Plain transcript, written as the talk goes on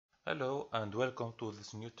Hello and welcome to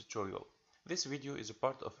this new tutorial. This video is a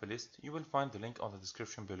part of a list. You will find the link on the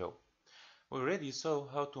description below. We already saw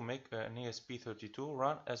how to make an ESP32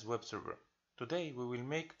 run as web server. Today we will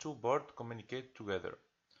make two boards communicate together.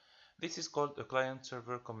 This is called a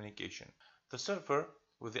client-server communication. The server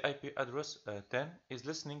with the IP address 10 is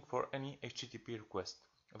listening for any HTTP request.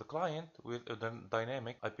 The client with a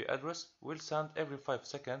dynamic IP address will send every 5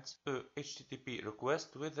 seconds a HTTP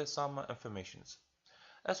request with some informations.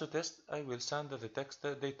 As a test, I will send the text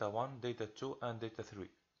data1, data2 and data3.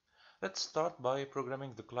 Let's start by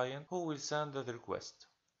programming the client who will send the request.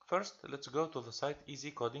 First, let's go to the site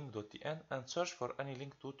easycoding.tn and search for any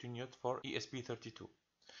link to TuneUt for ESP32.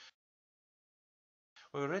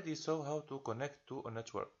 We already saw how to connect to a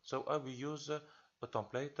network, so I will use a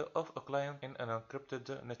template of a client in an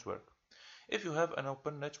encrypted network. If you have an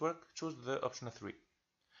open network, choose the option 3.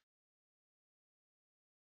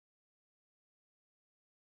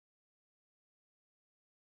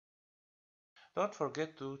 Don't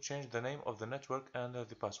forget to change the name of the network and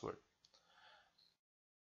the password.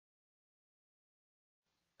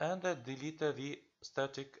 And delete the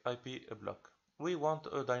static IP block. We want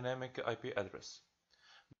a dynamic IP address.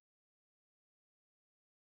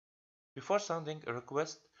 Before sending a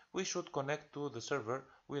request, we should connect to the server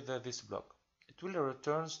with this block. It will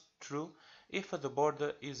return true if the board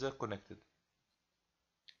is connected.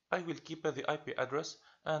 I will keep the IP address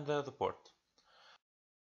and the port.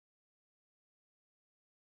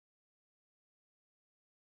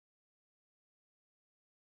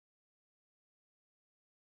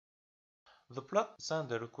 The block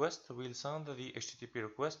send request will send the HTTP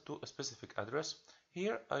request to a specific address.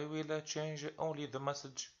 Here I will change only the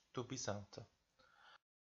message to be sent.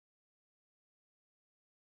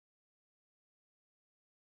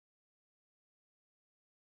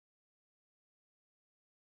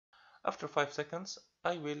 After 5 seconds,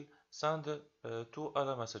 I will send two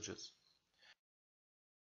other messages.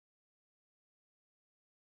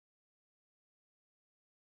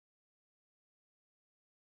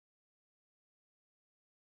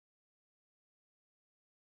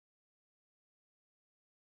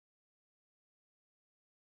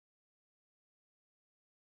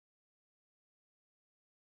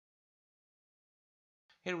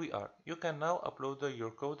 Here we are. You can now upload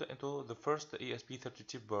your code into the first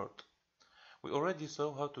ESP32 board. We already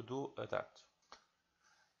saw how to do that.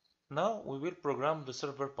 Now we will program the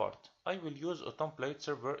server part. I will use a template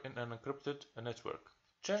server in an encrypted network.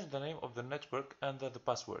 Change the name of the network and the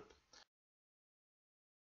password.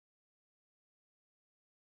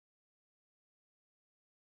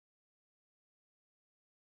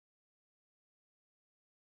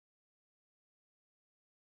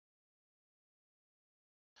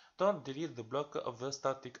 Don't delete the block of the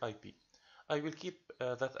static IP. I will keep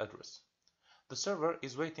that address. The server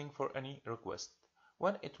is waiting for any request.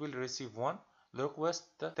 When it will receive one, the request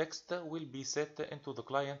text will be set into the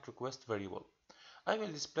client request variable. I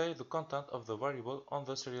will display the content of the variable on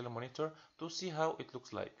the serial monitor to see how it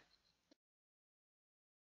looks like.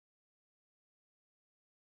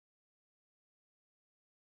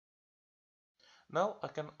 Now I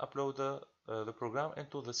can upload the program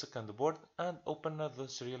into the second board and open the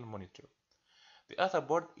serial monitor. The other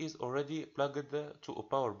board is already plugged to a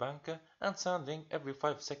power bank and sending every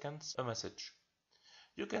 5 seconds a message.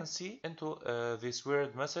 You can see into this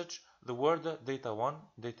weird message the word data1,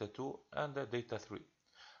 data2 and data3.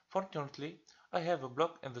 Fortunately, I have a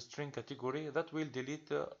block in the string category that will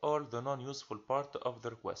delete all the non-useful part of the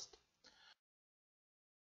request.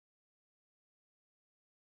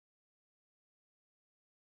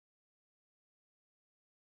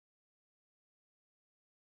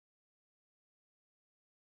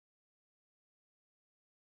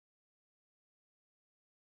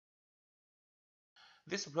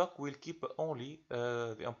 This block will keep only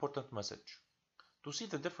the important message. To see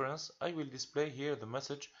the difference, I will display here the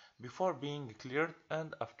message before being cleared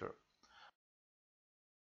and after.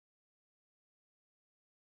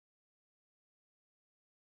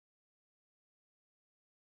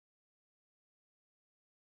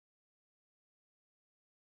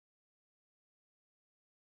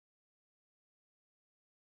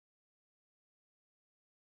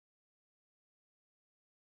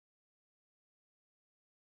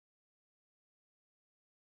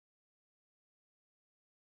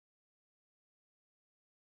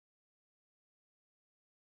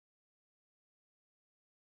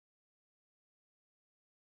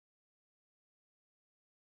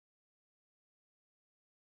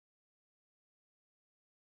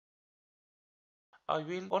 I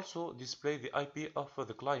will also display the IP of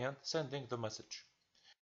the client sending the message.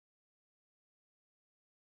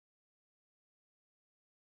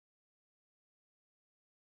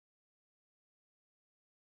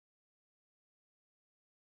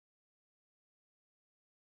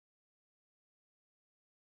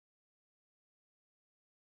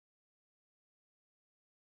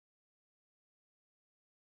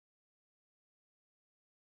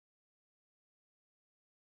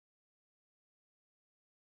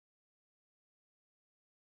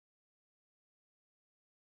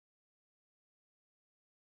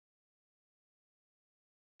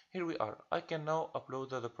 Here we are. I can now upload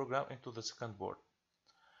the program into the second board.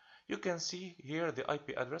 You can see here the IP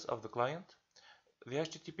address of the client, the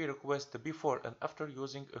HTTP request before and after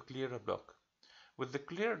using a clear block. With the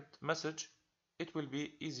cleared message, it will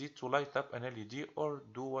be easy to light up an LED or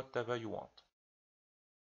do whatever you want.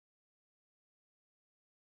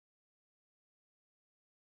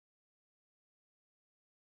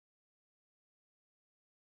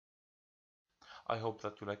 I hope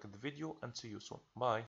that you liked the video and see you soon. Bye.